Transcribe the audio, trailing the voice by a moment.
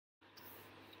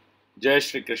जय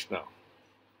श्री कृष्णा।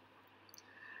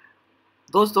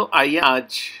 दोस्तों आइए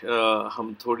आज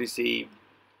हम थोड़ी सी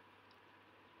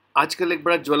आजकल एक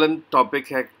बड़ा ज्वलंत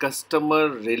टॉपिक है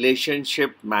कस्टमर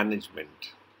रिलेशनशिप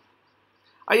मैनेजमेंट।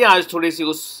 आइए आज थोड़ी सी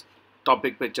उस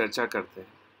टॉपिक पे चर्चा करते हैं।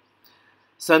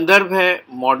 संदर्भ है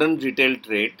modern retail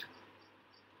trade.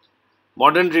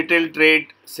 Modern retail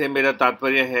trade से मेरा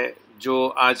तात्पर्य है जो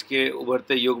आज के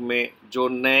उभरते युग में जो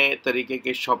नए तरीके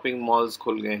के शॉपिंग मॉल्स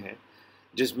खुल गए हैं,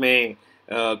 जिसमें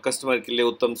कस्टमर के लिए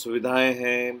उत्तम सुविधाएं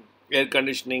हैं, एयर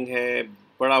कंडीशनिंग है,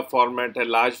 बड़ा फॉर्मेट है,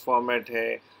 लार्ज फॉर्मेट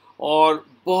है और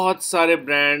बहुत सारे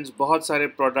ब्रांड्स, बहुत सारे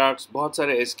प्रोडक्ट्स, बहुत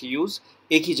सारे एसक्यूज़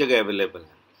एक ही जगह अवेलेबल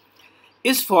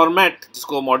हैं। इस फॉर्मेट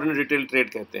जिसको मॉडर्न रिटेल ट्रेड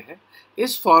कहते हैं,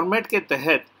 इस फॉर्मेट के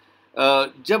तहत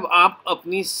जब आप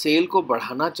अपनी सेल को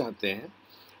बढ़ाना चाहते हैं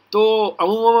तो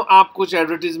अमूमन आप कुछ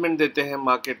एडवर्टीज़मेंट देते हैं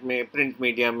मार्केट में, प्रिंट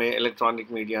मीडिया में,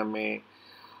 इलेक्ट्रॉनिक मीडिया में,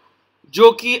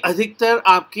 जो कि अधिकतर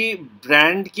आपकी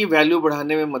ब्रांड की वैल्यू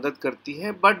बढ़ाने में मदद करती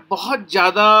है, बट बहुत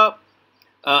ज़्यादा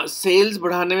सेल्स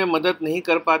बढ़ाने में मदद नहीं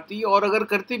कर पाती, और अगर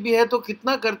करती भी है तो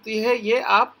कितना करती है ये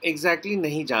आप एग्जैक्टली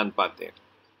नहीं जान पाते।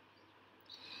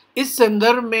 इस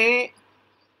संदर्भ में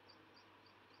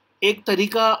एक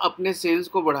तरीका अपने सेल्स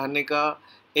को बढ़ाने का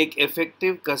एक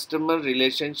इफेक्टिव कस्टमर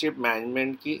रिलेशनशिप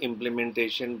मैनेजमेंट की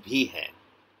इम्प्लीमेंटेशन भी है।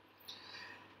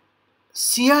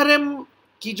 सीआरएम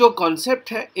की जो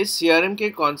कॉन्सेप्ट है, इस सीआरएम के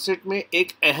कॉन्सेप्ट में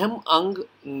एक अहम अंग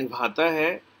निभाता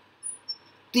है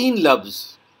 3 लफ्ज़।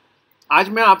 आज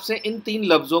मैं आपसे इन 3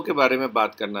 लफ्ज़ों के बारे में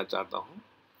बात करना चाहता हूँ।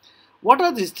 What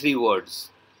are this 3 words?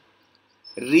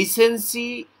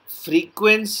 रीसेंसी,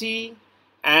 frequency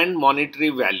and monetary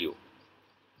value.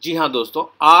 जी हाँ दोस्तों,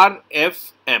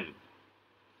 RFM।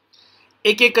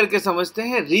 एक एक करके समझते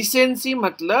हैं। रीसेंसी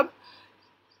मतलब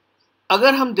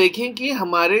अगर हम देखें कि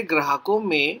हमारे ग्राहकों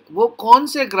में वो कौन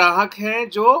से ग्राहक हैं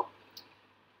जो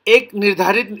एक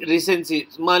निर्धारित रिसेंसी,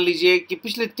 मान लीजिए कि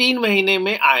पिछले 3 महीने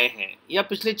में आए हैं या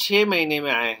पिछले 6 महीने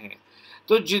में आए हैं,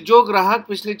 तो जो ग्राहक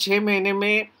पिछले 6 महीने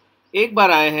में 1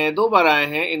 बार आए हैं, 2 बार आए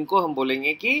हैं, इनको हम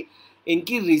बोलेंगे कि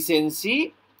इनकी रिसेंसी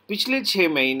पिछले 6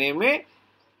 महीने में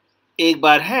 1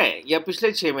 बार है या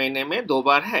पिछले 6 महीने में 2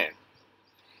 बार है।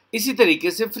 इसी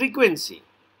तरीके से फ्रीक्वेंसी,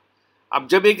 अब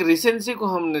जब एक रिसेंसी को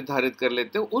हम निर्धारित कर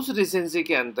लेते हैं, उस रिसेंसी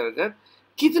के अंतर्गत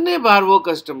कितने बार वो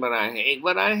कस्टमर आए हैं, 1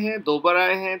 बार आए हैं, 2 बार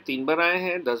आए हैं, 3 बार आए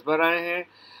हैं, 10 बार आए हैं।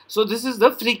 So this is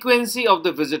the frequency of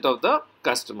the visit of the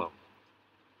customer.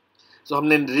 सो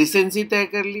हमने रिसेंसी तय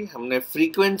कर ली, हमने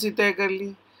फ्रीक्वेंसी तय कर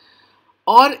ली,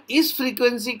 और इस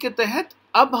फ्रीक्वेंसी के तहत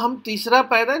अब हम तीसरा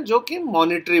पायदान जो कि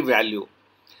मॉनेटरी वैल्यू।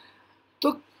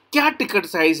 तो क्या टिकट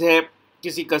साइज है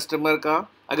किसी कस्टमर का?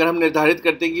 अगर हम निर्धारित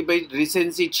करते हैं कि भाई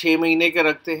रिसेंसी 6 महीने का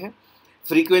रखते हैं,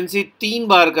 फ्रीक्वेंसी 3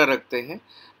 बार का रखते हैं,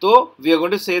 तो we are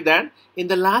going to say that in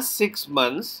the last 6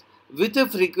 months with a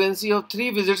frequency of 3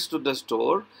 visits to the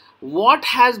store, what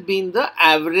has been the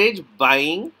average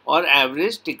buying or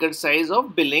average ticket size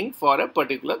of billing for a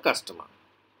particular customer?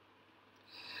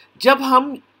 जब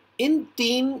हम इन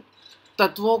 3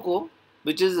 तत्वों को,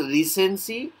 which is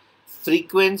recency,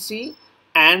 frequency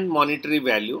and monetary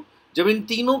value, जब इन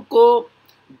तीनों को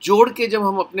जोड़ के जब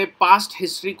हम अपने पास्ट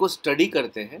हिस्ट्री को स्टडी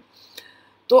करते हैं,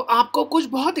 तो आपको कुछ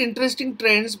बहुत इंटरेस्टिंग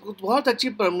ट्रेंड्स, बहुत अच्छी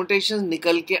परम्यूटेशंस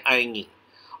निकल के आएंगी,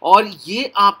 और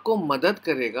ये आपको मदद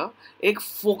करेगा एक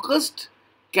फोकस्ड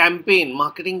कैंपेन,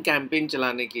 मार्केटिंग कैंपेन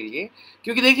चलाने के लिए।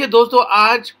 क्योंकि देखिए दोस्तों,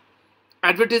 आज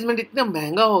एडवर्टीजमेंट इतना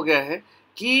महंगा हो गया है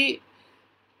कि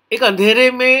एक अंधेरे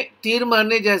में तीर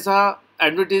मारने जैसा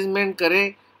एडवर्टीजमेंट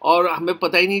करें और हमें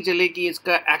पता ही नहीं चले कि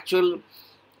इसका एक्चुअल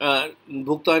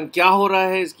भुगतान क्या हो रहा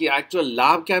है, इसकी एक्चुअल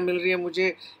लाभ क्या मिल रही है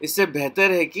मुझे। इससे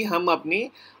बेहतर है कि हम अपनी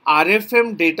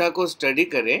RFM डेटा को स्टडी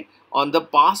करें on the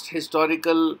past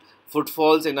historical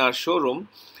footfalls in our showroom,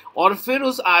 और फिर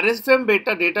उस RFM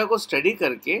डेटा को स्टडी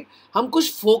करके हम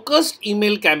कुछ फोकस्ड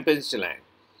ईमेल कैंपेन्स चलाएं,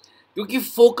 क्योंकि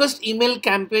फोकस्ड ईमेल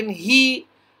कैंपेन ही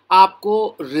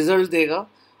आपको रिजल्ट देगा,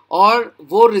 और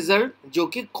वो रिजल्ट जो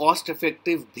कि कॉस्ट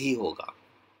इफेक्टिव भी होगा।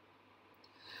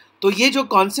 तो ये जो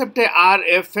कॉन्सेप्ट है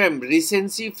RFM,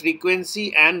 recency, frequency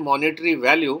and monetary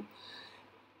value,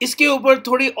 इसके ऊपर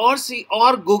थोड़ी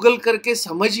और गूगल करके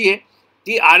समझिए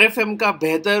कि RFM का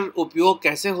बेहतर उपयोग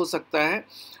कैसे हो सकता है,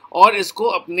 और इसको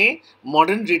अपने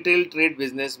मॉडर्न रिटेल ट्रेड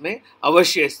बिजनेस में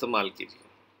अवश्य इस्तेमाल कीजिए।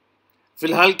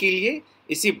 फिलहाल के लिए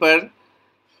इसी पर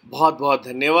बहुत बहुत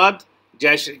धन्यवाद।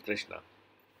 जय श्री कृष्णा।